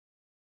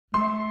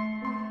Lola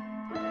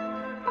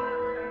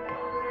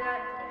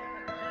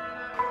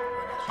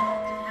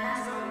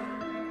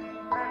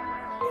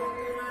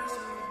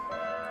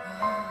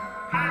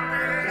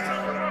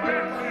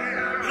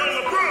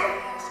Brooke.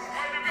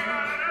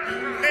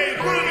 Hey,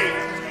 Boogie.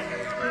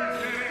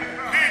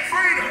 Hey,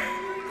 Freedia.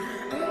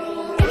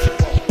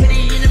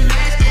 Hoodie in the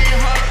mask, yeah,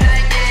 hard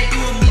back, yeah.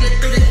 You want me to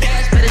throw the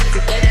cash, better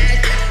stick that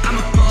ass, yeah. I'm a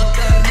fucked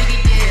up nigga,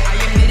 yeah. I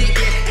admit it,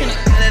 yeah. Can I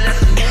cut it up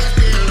some more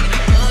still?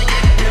 Oh,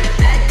 yeah.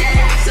 Back that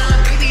ass up,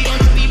 baby, don't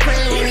you be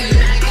playing with me.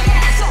 Back that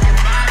ass up.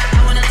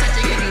 I wanna touch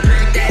it, can you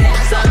back that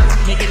ass up?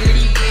 Make it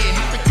litty, yeah.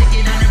 Hop a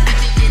ticket on a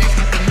bitch, yeah. That's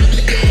my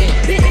community,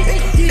 yeah.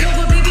 Beat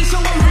over, baby, show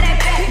 'em how that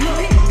back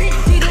look.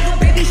 Beat over,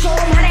 baby, show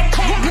 'em how that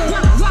cat look.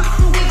 Rock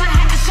the wave, I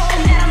had to show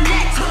 'em that I'm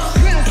next.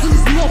 Rounds in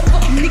this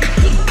motherfucking nigga,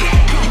 kick back.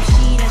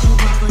 She that you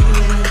want for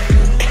your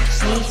welcome.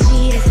 She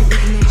that's the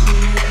reason that you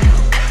like me.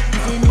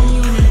 Is it me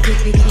on a dick,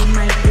 bitch, it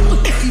might be.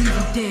 If you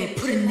even dead,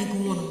 put a nigga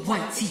on a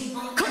white tee.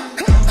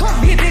 Come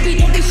here, baby,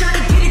 don't be trying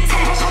to get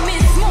attached. I'm in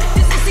smoke,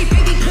 this is see,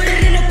 baby, put it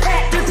in a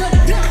pack. Put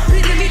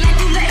it in me like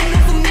you letting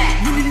off a mat.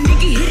 When the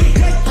nigga hit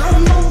it, I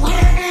don't know how to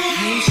act.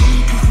 Hey, she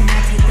does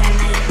not take that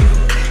lightly.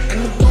 I'm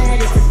the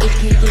baddest, a bitch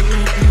can't get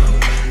like me.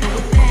 Throw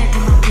it back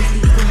on my pussy,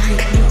 you gon'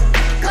 hype me.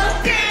 Go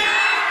get it!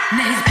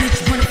 Now this bitch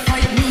wanna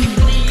fight me.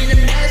 Hoodie in the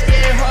mask,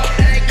 yeah, hard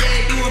back,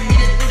 yeah. You want me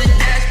to do the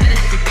dash, better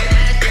stick that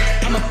ass,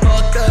 yeah. I'm a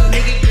fucked up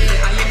nigga,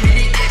 yeah. I admit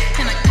it, yeah.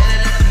 Can I cut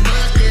it up some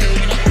more still?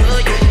 When I pull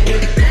you,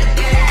 back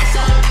that ass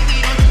up,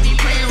 baby, don't you be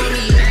playing with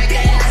me. Back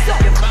that ass up,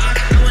 you're fine.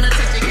 I wanna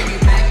touch it, can you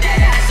back that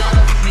ass up?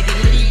 Make it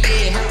litty,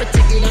 yeah. Hop a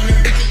ticket on a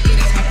bitch, yeah.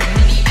 That's my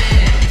community,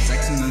 yeah.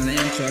 Sex in the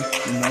lamb truck,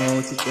 you know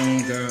what you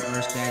think, girl,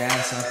 arch that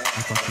ass up.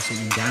 I fuck you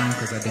sitting down,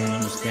 cause I don't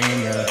understand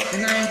ya.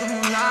 And I ain't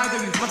gonna lie,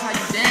 girl, you fuck how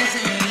you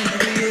dancing.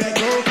 Baby, let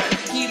go,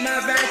 keep my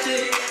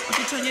ratchet. Once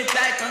you turn your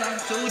back on, I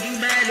showed you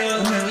mad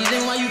love. The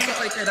reason why you felt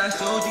like that, I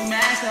showed you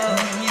mad stuff.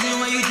 The reason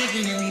why you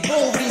drinking and we